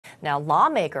Now,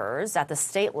 lawmakers at the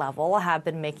state level have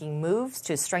been making moves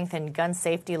to strengthen gun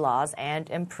safety laws and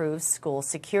improve school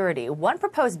security. One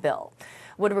proposed bill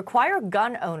would require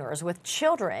gun owners with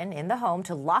children in the home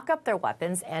to lock up their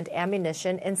weapons and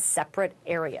ammunition in separate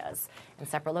areas, in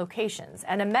separate locations.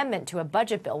 An amendment to a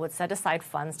budget bill would set aside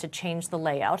funds to change the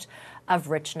layout of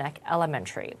Rich Neck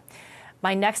Elementary.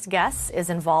 My next guest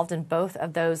is involved in both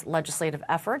of those legislative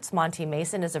efforts. Monty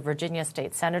Mason is a Virginia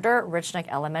state senator. Rich Neck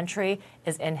Elementary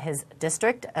is in his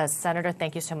district. Senator,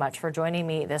 thank you so much for joining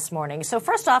me this morning. So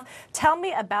first off, tell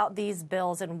me about these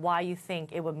bills and why you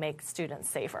think it would make students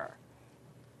safer.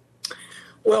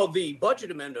 Well, the budget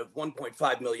amendment of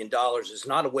 $1.5 million is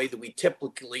not a way that we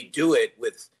typically do it,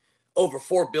 with over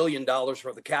 $4 billion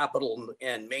for the capital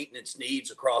and maintenance needs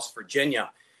across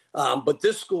Virginia. But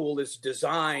this school is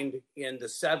designed in the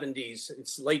 70s,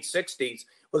 it's late 60s,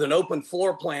 with an open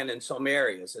floor plan in some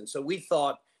areas. And so we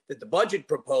thought that the budget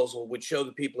proposal would show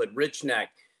the people at Rich Neck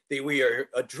that we are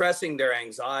addressing their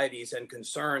anxieties and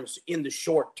concerns in the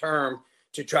short term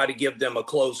to try to give them a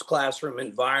closed classroom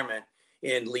environment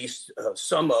in at least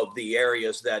some of the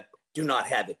areas that do not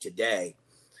have it today.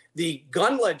 The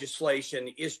gun legislation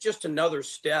is just another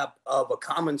step of a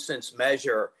common sense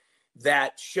measure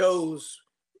that shows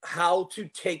how to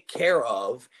take care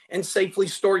of and safely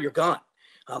store your gun.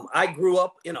 I grew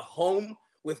up in a home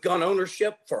with gun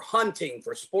ownership for hunting,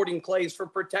 for sporting clays, for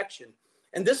protection.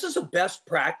 And this is a best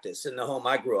practice in the home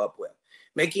I grew up with,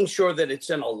 making sure that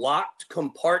it's in a locked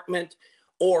compartment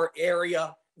or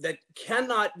area that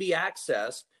cannot be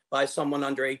accessed by someone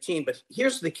under 18. But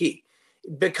here's the key.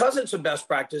 Because it's a best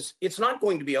practice, it's not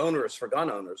going to be onerous for gun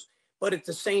owners, but at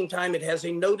the same time, it has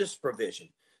a notice provision.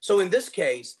 So in this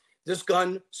case, this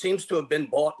gun seems to have been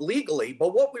bought legally,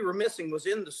 but what we were missing was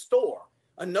in the store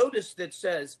a notice that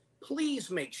says,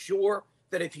 please make sure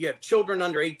that if you have children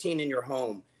under 18 in your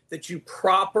home, that you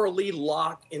properly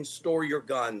lock and store your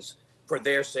guns for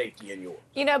their safety and yours.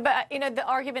 But the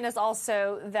argument is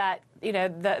also that,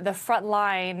 the front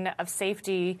line of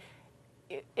safety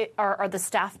are the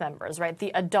staff members, right?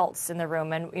 The adults in the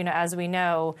room. And, as we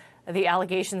know, the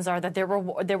allegations are that there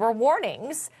were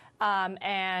warnings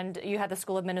and you had the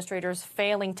school administrators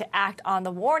failing to act on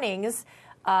the warnings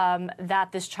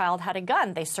that this child had a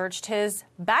gun. They searched his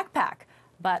backpack,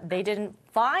 but they didn't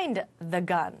find the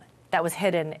gun that was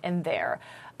hidden in there.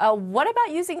 What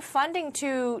about using funding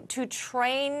to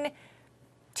train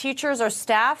teachers or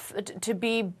staff to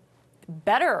be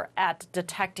better at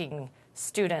detecting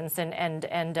students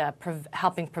and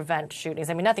helping prevent shootings?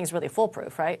 I mean, nothing's really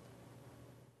foolproof, right?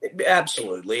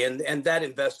 Absolutely. And that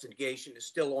investigation is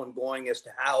still ongoing as to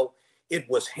how it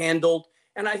was handled.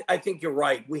 And I think you're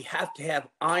right. We have to have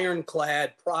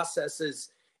ironclad processes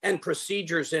and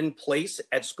procedures in place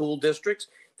at school districts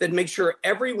that make sure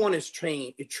everyone is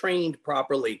trained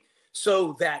properly,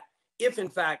 so that if, in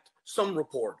fact, some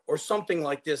report or something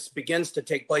like this begins to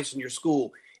take place in your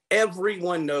school,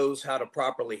 everyone knows how to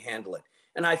properly handle it.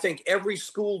 And I think every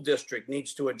school district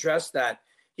needs to address that.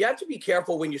 You have to be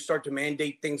careful when you start to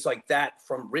mandate things like that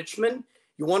from Richmond.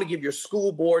 You want to give your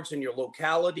school boards and your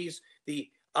localities the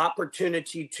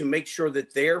opportunity to make sure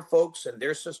that their folks and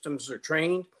their systems are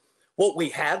trained. What we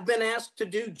have been asked to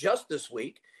do just this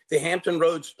week, the Hampton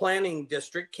Roads Planning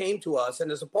District came to us, and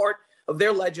as a part of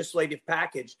their legislative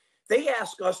package, they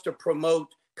asked us to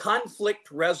promote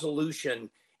conflict resolution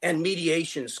and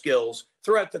mediation skills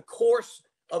throughout the course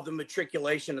of the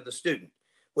matriculation of the student.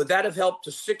 Would that have helped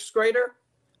a sixth grader?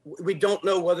 We don't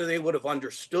know whether they would have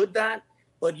understood that,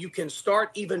 but you can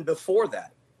start even before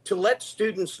that to let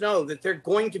students know that there are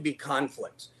going to be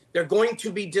conflicts, there are going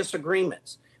to be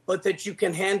disagreements, but that you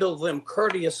can handle them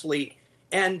courteously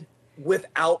and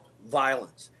without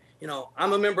violence.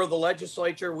 I'm a member of the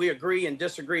legislature. We agree and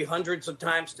disagree hundreds of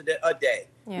times a day.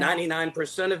 Yeah.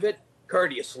 99% of it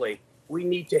courteously. We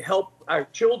need to help our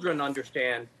children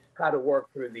understand how to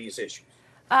work through these issues.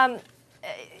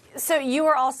 So you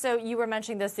were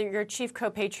mentioning this, that you're chief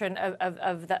co-patron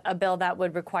of a bill that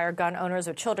would require gun owners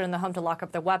or children in the home to lock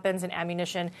up their weapons and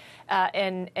ammunition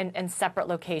in separate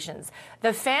locations.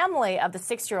 The family of the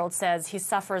 6-year-old says he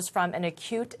suffers from an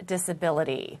acute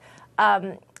disability.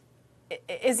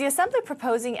 Is the Assembly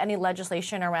proposing any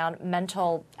legislation around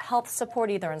mental health support,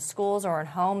 either in schools or in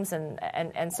homes,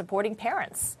 and supporting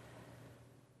parents?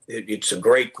 It's a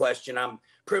great question. I'm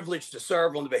privileged to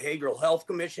serve on the Behavioral Health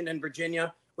Commission in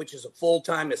Virginia, which is a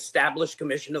full-time established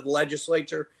commission of the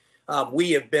legislature.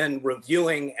 We have been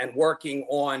reviewing and working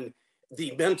on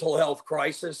the mental health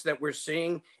crisis that we're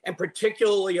seeing, and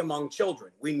particularly among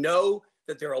children. We know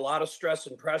that there are a lot of stress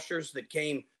and pressures that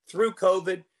came through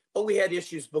COVID, but we had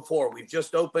issues before. We've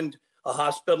just opened a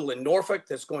hospital in Norfolk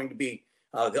that's going to be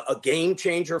a game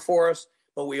changer for us,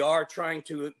 but we are trying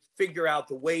to figure out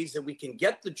the ways that we can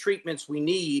get the treatments we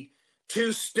need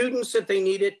to students that they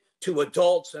need it, to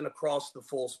adults, and across the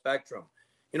full spectrum.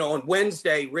 On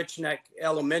Wednesday, Rich Neck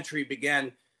Elementary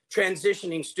began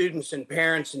transitioning students and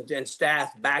parents and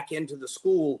staff back into the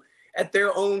school at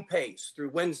their own pace through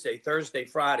Wednesday, Thursday,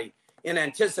 Friday, in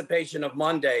anticipation of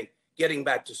Monday getting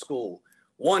back to school.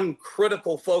 One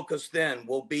critical focus then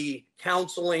will be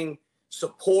counseling,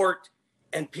 support,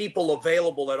 and people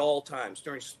available at all times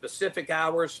during specific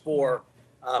hours for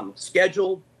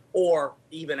scheduled or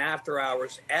even after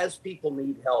hours as people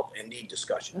need help and need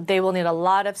discussion. They will need a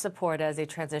lot of support as they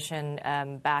transition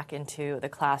back into the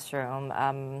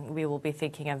classroom. We will be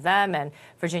thinking of them. And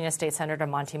Virginia State Senator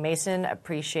Monty Mason,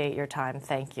 appreciate your time.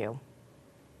 Thank you.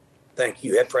 Thank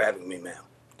you for having me, ma'am.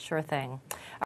 Sure thing.